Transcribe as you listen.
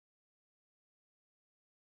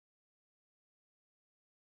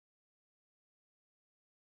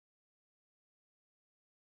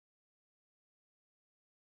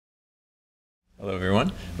Hello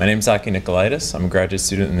everyone, my name is Nikolaidis. I'm a graduate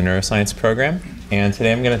student in the neuroscience program, and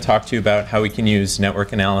today I'm going to talk to you about how we can use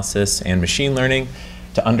network analysis and machine learning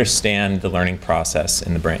to understand the learning process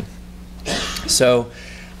in the brain. So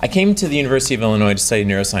I came to the University of Illinois to study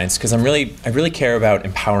neuroscience because I really care about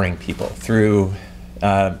empowering people through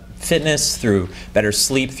fitness, through better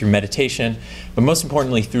sleep, through meditation, but most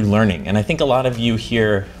importantly through learning. And I think a lot of you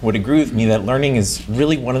here would agree with me that learning is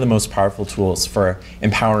really one of the most powerful tools for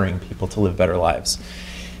empowering people to live better lives.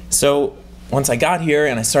 So once I got here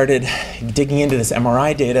and I started digging into this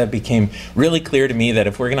MRI data, it became really clear to me that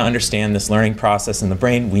if we're going to understand this learning process in the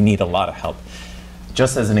brain, we need a lot of help.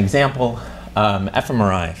 Just as an example,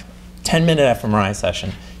 fMRI, 10-minute fMRI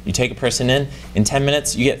session. You take a person in 10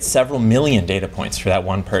 minutes, you get several million data points for that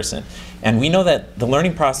one person. And we know that the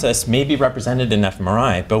learning process may be represented in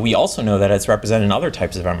fMRI, but we also know that it's represented in other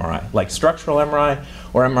types of MRI, like structural MRI,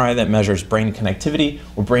 or MRI that measures brain connectivity,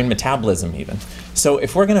 or brain metabolism even. So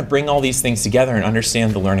if we're going to bring all these things together and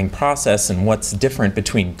understand the learning process and what's different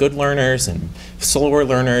between good learners and slower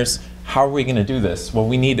learners, how are we going to do this? Well,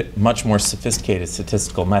 we need much more sophisticated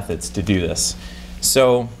statistical methods to do this.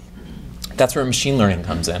 So that's where machine learning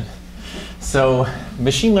comes in. So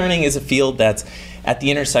machine learning is a field that's at the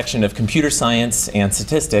intersection of computer science and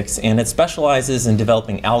statistics, and it specializes in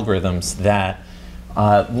developing algorithms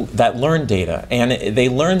that learn data. And they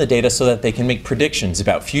learn the data so that they can make predictions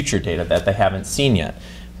about future data that they haven't seen yet.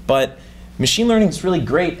 But machine learning is really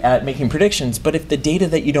great at making predictions, but if the data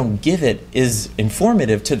that you don't give it is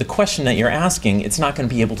informative to the question that you're asking, it's not going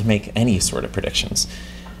to be able to make any sort of predictions.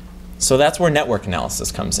 So that's where network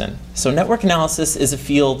analysis comes in. So network analysis is a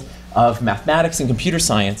field of mathematics and computer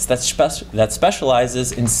science that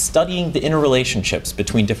specializes in studying the interrelationships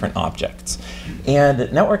between different objects. And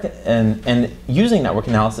using network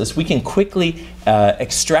analysis, we can quickly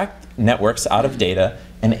extract networks out of data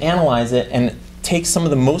and analyze it and take some of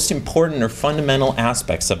the most important or fundamental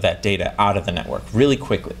aspects of that data out of the network really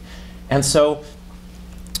quickly. And so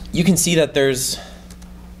you can see that there's,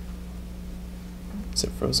 is it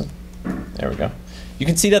frozen? There we go. You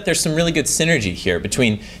can see that there's some really good synergy here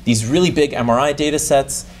between these really big MRI data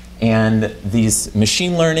sets and these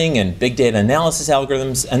machine learning and big data analysis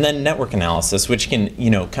algorithms, and then network analysis, which can,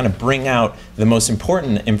 kind of bring out the most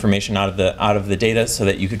important information out of the data so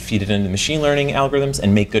that you could feed it into machine learning algorithms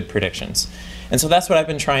and make good predictions. And so that's what I've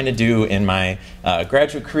been trying to do in my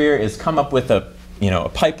graduate career, is come up with a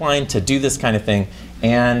pipeline to do this kind of thing.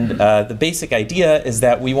 And the basic idea is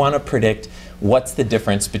that we want to predict what's the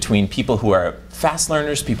difference between people who are fast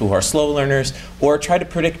learners, people who are slow learners, or try to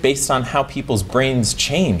predict based on how people's brains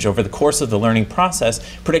change over the course of the learning process,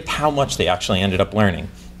 predict how much they actually ended up learning.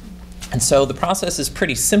 And so the process is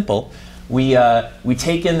pretty simple. We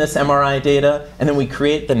take in this MRI data, and then we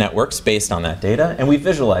create the networks based on that data, and we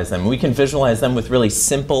visualize them. We can visualize them with really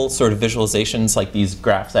simple sort of visualizations like these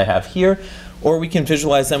graphs I have here, or we can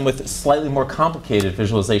visualize them with slightly more complicated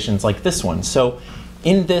visualizations like this one. So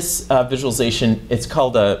in this visualization, it's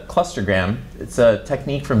called a clustergram. It's a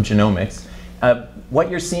technique from genomics. What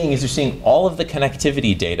you're seeing is you're seeing all of the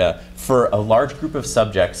connectivity data for a large group of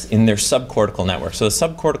subjects in their subcortical network. So the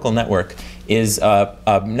subcortical network is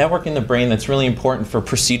a network in the brain that's really important for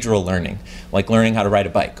procedural learning, like learning how to ride a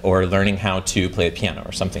bike or learning how to play the piano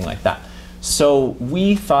or something like that. So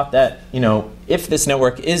we thought that, if this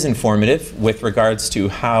network is informative with regards to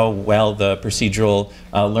how well the procedural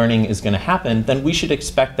learning is going to happen, then we should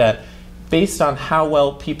expect that based on how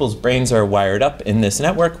well people's brains are wired up in this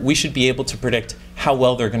network, we should be able to predict how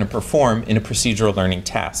well they're going to perform in a procedural learning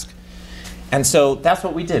task. And so that's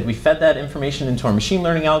what we did. We fed that information into our machine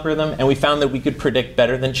learning algorithm, and we found that we could predict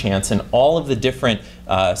better than chance in all of the different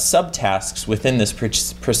subtasks within this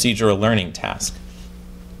procedural learning task.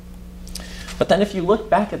 But then if you look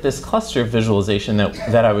back at this cluster visualization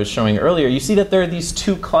that I was showing earlier, you see that there are these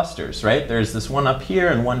two clusters, right? There's this one up here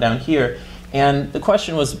and one down here. And the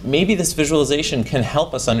question was, maybe this visualization can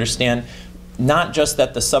help us understand not just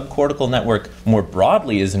that the subcortical network more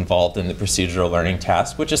broadly is involved in the procedural learning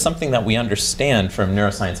task, which is something that we understand from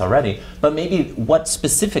neuroscience already, but maybe what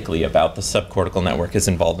specifically about the subcortical network is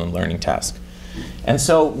involved in the learning task. And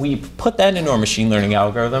so we put that into our machine learning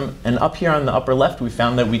algorithm, and up here on the upper left we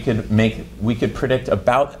found that we could predict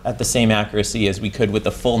about at the same accuracy as we could with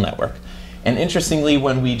the full network. And interestingly,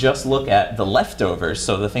 when we just look at the leftovers,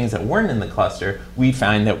 so the things that weren't in the cluster, we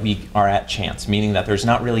find that we are at chance, meaning that there's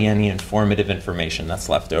not really any informative information that's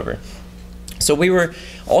left over. So we were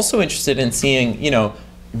also interested in seeing,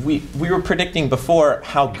 we were predicting before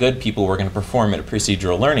how good people were going to perform at a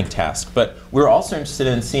procedural learning task, but we were also interested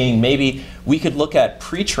in seeing maybe we could look at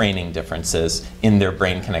pre-training differences in their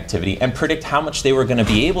brain connectivity and predict how much they were going to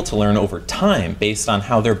be able to learn over time based on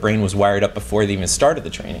how their brain was wired up before they even started the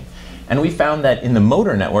training. And we found that in the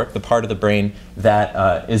motor network, the part of the brain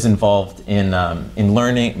that is involved in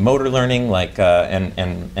learning, motor learning, like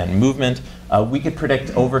and movement, we could predict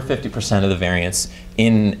over 50% of the variance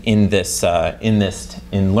in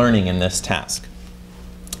learning in this task.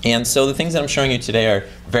 And so the things that I'm showing you today are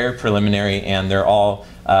very preliminary, and they're all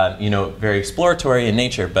very exploratory in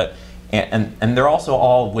nature, but and they're also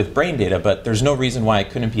all with brain data, but there's no reason why it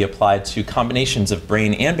couldn't be applied to combinations of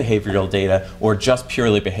brain and behavioral data, or just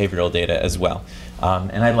purely behavioral data as well.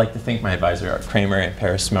 And I'd like to thank my advisor, Kramer and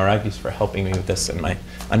Smaragdis, for helping me with this, and my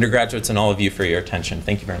undergraduates and all of you for your attention.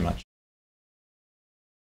 Thank you very much.